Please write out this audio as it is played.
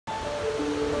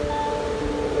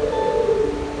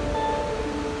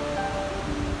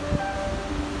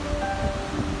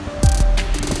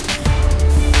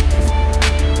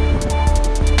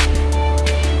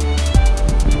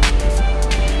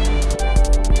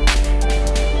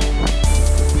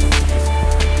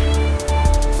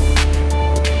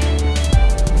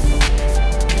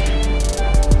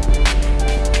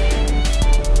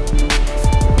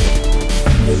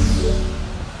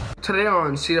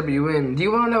on CWN. Do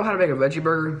you want to know how to make a veggie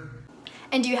burger?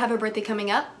 And do you have a birthday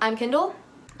coming up? I'm Kendall.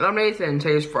 And I'm Nathan.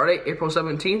 Today is Friday, April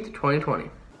 17th,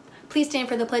 2020. Please stand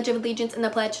for the Pledge of Allegiance and the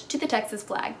pledge to the Texas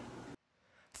flag.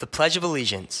 The Pledge of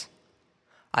Allegiance.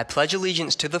 I pledge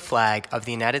allegiance to the flag of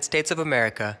the United States of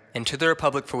America and to the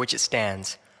republic for which it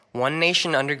stands, one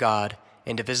nation under God,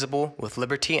 indivisible, with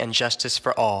liberty and justice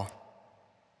for all.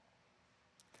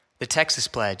 The Texas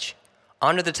Pledge.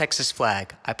 Under the Texas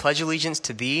flag, I pledge allegiance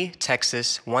to thee,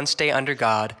 Texas, one state under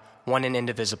God, one and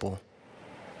indivisible.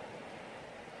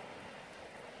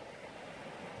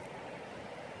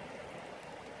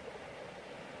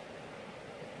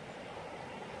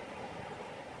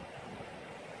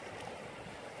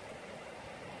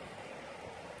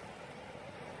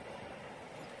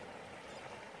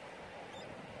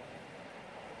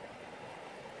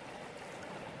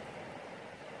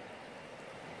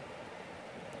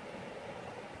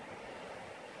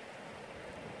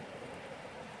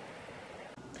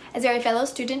 Is there a fellow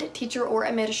student, teacher, or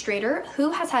administrator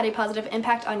who has had a positive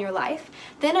impact on your life?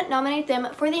 Then nominate them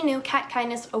for the new Cat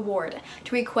Kindness Award.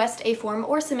 To request a form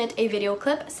or submit a video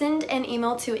clip, send an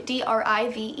email to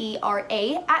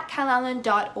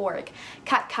drivera@calallen.org.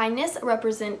 Cat Kindness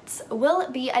represents will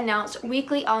be announced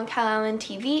weekly on Calallen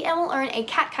TV and will earn a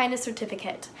Cat Kindness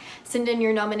certificate. Send in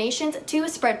your nominations to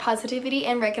spread positivity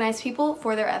and recognize people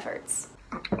for their efforts.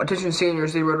 Attention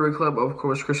seniors, the Rotary Club of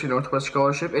Corpus Christi Northwest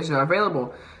Scholarship is now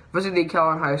available. Visit the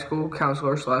Calallen High School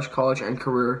Counselor/College and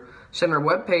Career Center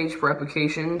webpage for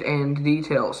application and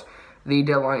details. The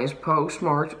deadline is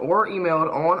postmarked or emailed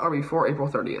on or before April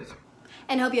 30th.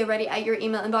 And hope you have ready at your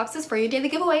email inboxes for your daily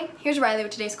giveaway. Here's Riley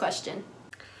with today's question.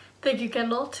 Thank you,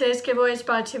 Kendall. Today's giveaway is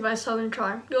brought to you by Southern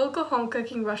Charm, your local home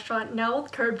cooking restaurant now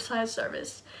with curbside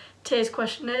service. Today's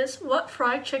question is, what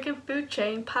fried chicken food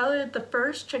chain piloted the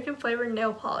first chicken-flavored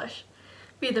nail polish?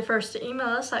 Be the first to email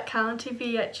us at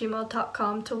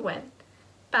CalallenTV@gmail.com to win.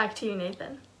 Back to you,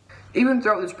 Nathan. Even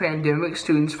throughout this pandemic,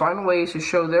 students find ways to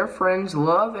show their friends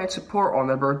love and support on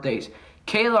their birthdays.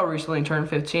 Kayla recently turned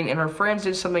 15 and her friends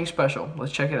did something special.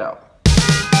 Let's check it out.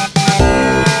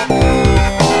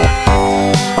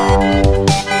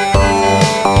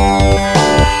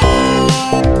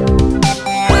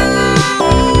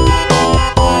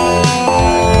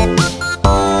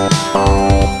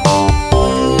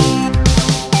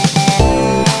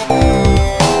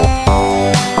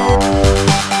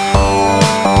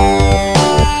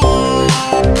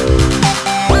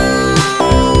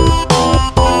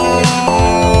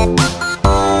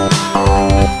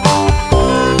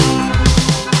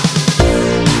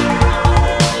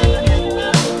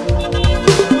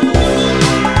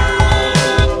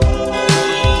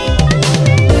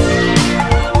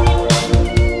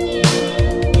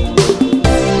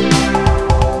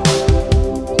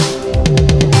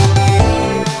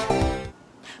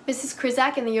 Mrs.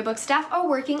 Krizak and the yearbook staff are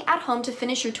working at home to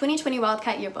finish your 2020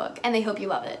 Wildcat yearbook, and they hope you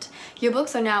love it.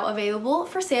 Yearbooks are now available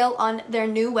for sale on their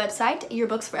new website,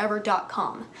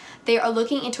 yearbooksforever.com. They are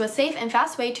looking into a safe and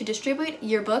fast way to distribute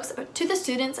yearbooks to the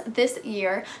students this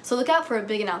year, so look out for a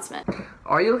big announcement.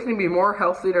 Are you looking to be more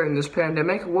healthy during this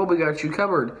pandemic? Well, we got you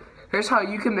covered. Here's how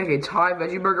you can make a Thai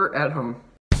veggie burger at home.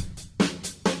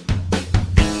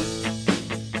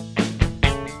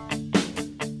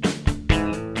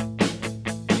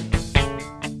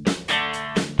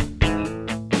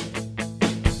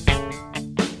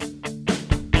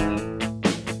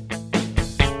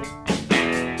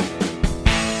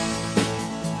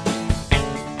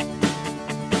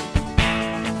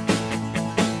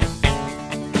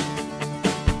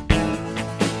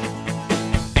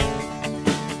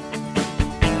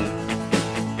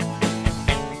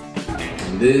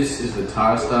 This is the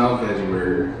Thai style veggie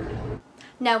burger.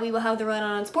 Now we will have the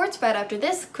rundown on sports right after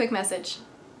this quick message.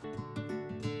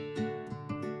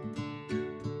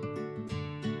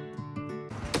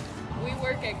 We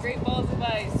work at Great Balls of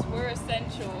Ice. We're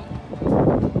essential.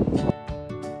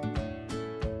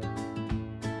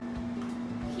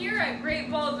 Here at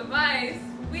Great Balls of Ice,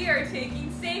 we are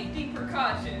taking safety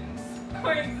precautions.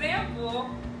 For example,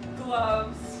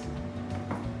 gloves,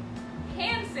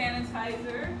 hand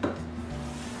sanitizer,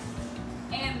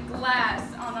 and glass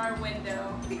on our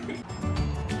window.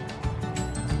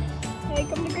 Hey,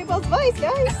 come to Great Balls of Ice,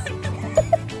 guys!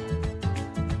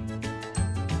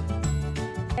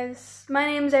 My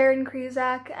name's Erin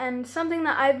Krizak, and something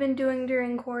that I've been doing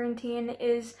during quarantine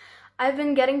is I've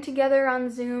been getting together on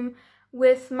Zoom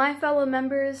with my fellow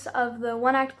members of the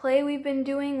one-act play we've been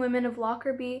doing, Women of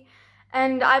Lockerbie,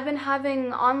 and I've been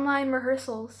having online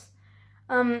rehearsals.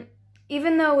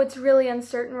 Even though it's really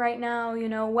uncertain right now, you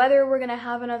know, whether we're going to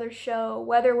have another show,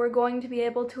 whether we're going to be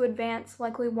able to advance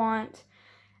like we want,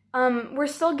 we're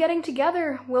still getting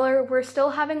together. We're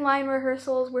still having line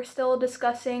rehearsals. We're still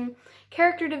discussing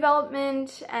character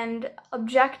development and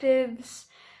objectives.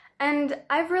 And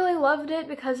I've really loved it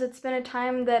because it's been a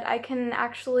time that I can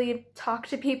actually talk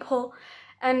to people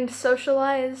and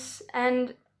socialize,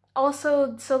 and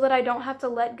also so that I don't have to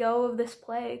let go of this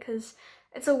play, because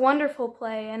it's a wonderful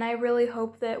play and I really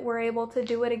hope that we're able to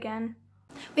do it again.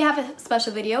 We have a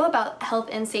special video about health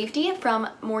and safety from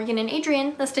Morgan and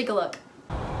Adrian. Let's take a look.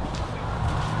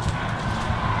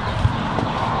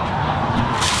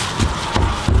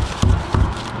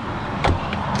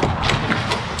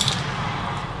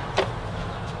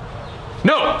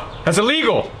 No! That's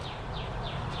illegal!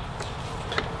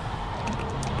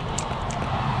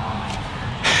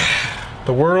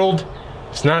 The world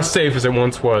is not as safe as it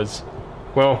once was.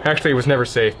 Well, actually it was never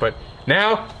safe, but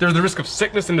now there's the risk of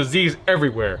sickness and disease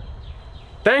everywhere.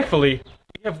 Thankfully,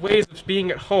 we have ways of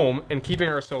being at home and keeping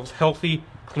ourselves healthy,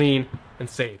 clean, and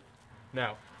safe.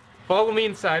 Now, follow me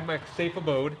inside my safe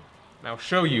abode, and I'll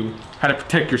show you how to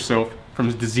protect yourself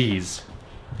from disease.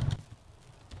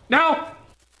 Now!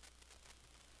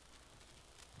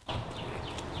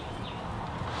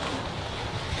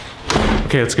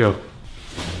 Okay, let's go.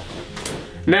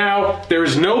 Now, there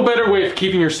is no better way of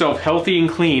keeping yourself healthy and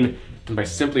clean than by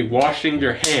simply washing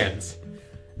your hands.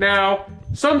 Now,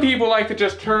 some people like to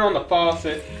just turn on the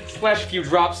faucet, splash a few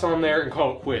drops on there, and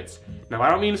call it quits. Now, I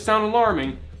don't mean to sound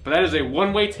alarming, but that is a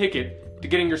one-way ticket to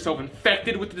getting yourself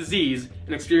infected with the disease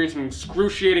and experiencing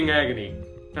excruciating agony.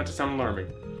 Not to sound alarming.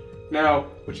 Now,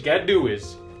 what you gotta do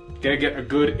is, you gotta get a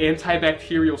good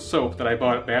antibacterial soap that I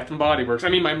bought at Bath & Body Works. I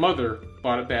mean, my mother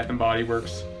bought at Bath & Body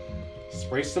Works.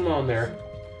 Spray some on there,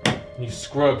 and you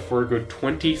scrub for a good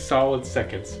 20 solid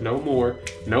seconds. No more,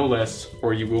 no less,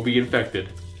 or you will be infected.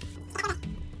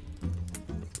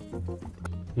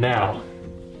 Now,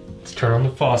 let's turn on the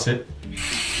faucet,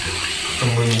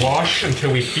 and we'll wash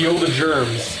until we feel the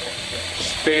germs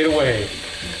just fade away.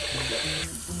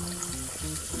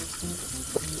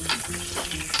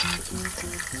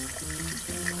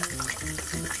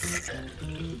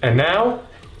 And now,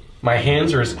 my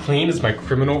hands are as clean as my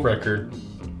criminal record.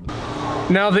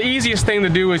 Now, the easiest thing to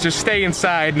do is just stay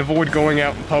inside and avoid going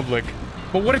out in public.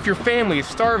 But what if your family is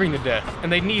starving to death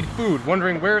and they need food,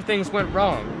 wondering where things went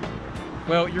wrong?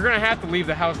 Well, you're gonna have to leave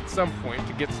the house at some point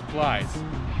to get supplies.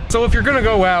 So if you're gonna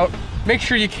go out, make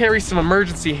sure you carry some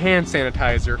emergency hand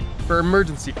sanitizer for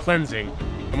emergency cleansing.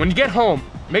 And when you get home,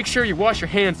 make sure you wash your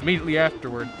hands immediately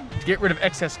afterward to get rid of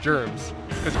excess germs.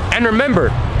 And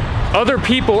remember, other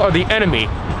people are the enemy.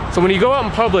 So when you go out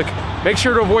in public, make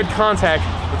sure to avoid contact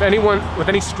with anyone, with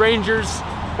any strangers,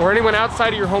 or anyone outside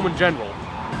of your home in general.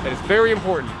 That is very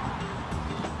important.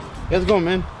 How's it going,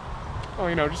 man? Oh,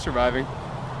 you know, just surviving.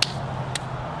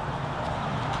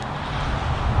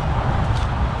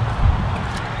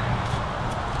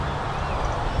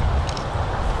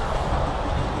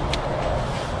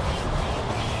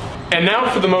 And now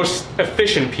for the most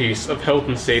efficient piece of health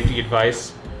and safety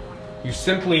advice. You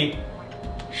simply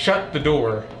shut the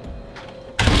door.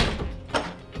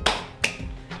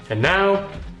 And now,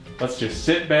 let's just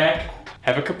sit back,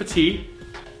 have a cup of tea,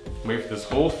 wait for this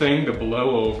whole thing to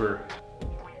blow over.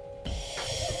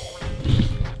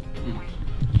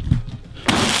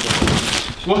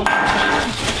 What?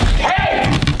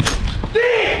 Hey!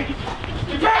 Steve!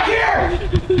 Get back here!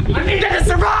 I need you to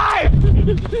survive!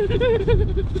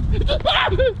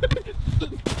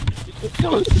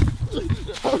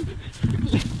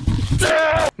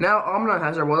 Now, Amna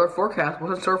has our weather forecast.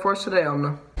 What's in store for us today,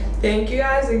 Amna? Thank you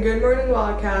guys and good morning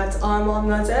Wildcats. I'm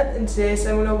Amna Zeb and today's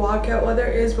segment of Wildcat Weather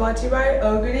is brought to you by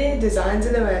Ogilvy Designs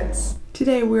and Events.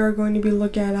 Today we are going to be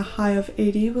looking at a high of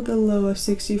 80 with a low of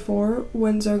 64.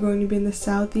 Winds are going to be in the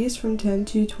southeast from 10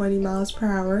 to 20 miles per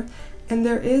hour. And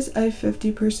there is a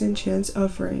 50% chance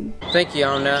of rain. Thank you,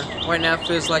 Amna. Right now it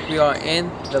feels like we are in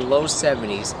the low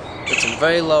 70s with some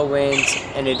very low winds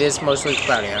and it is mostly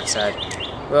cloudy outside.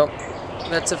 Well,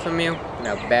 that's it from you.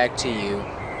 Now back to you.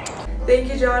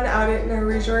 Thank you, John. Out at our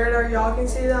regional radar, y'all can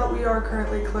see that we are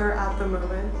currently clear at the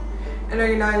moment. In our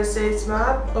United States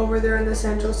map, over there in the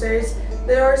central states,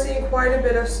 they are seeing quite a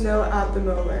bit of snow at the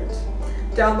moment.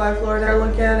 Down by Florida, they're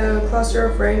looking at a cluster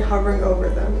of rain hovering over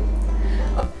them.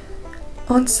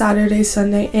 On Saturday,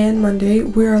 Sunday, and Monday,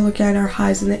 we are looking at our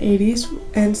highs in the 80s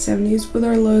and 70s with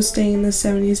our lows staying in the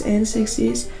 70s and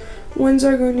 60s. Winds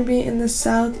are going to be in the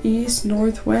southeast,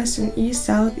 northwest, and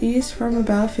east-southeast from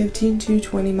about 15 to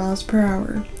 20 miles per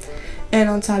hour. And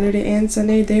on Saturday and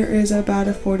Sunday, there is about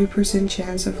a 40%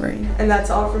 chance of rain. And that's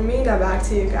all from me. Now back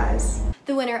to you guys.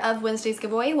 The winner of Wednesday's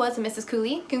giveaway was Mrs.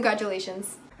 Cooley.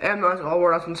 Congratulations. And that's all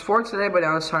we're asking for today, but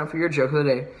now it's time for your joke of the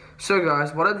day. So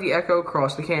guys, what did the echo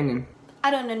cross the canyon? I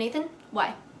don't know, Nathan.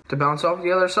 Why? To bounce off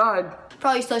the other side. For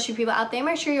all you social people out there,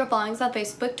 make sure you're following us on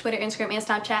Facebook, Twitter, Instagram, and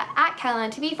Snapchat at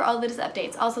Calallen TV for all the latest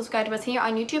updates. Also subscribe to us here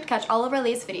on YouTube to catch all of our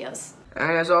latest videos.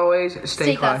 And as always,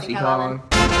 stay classy, Calallen.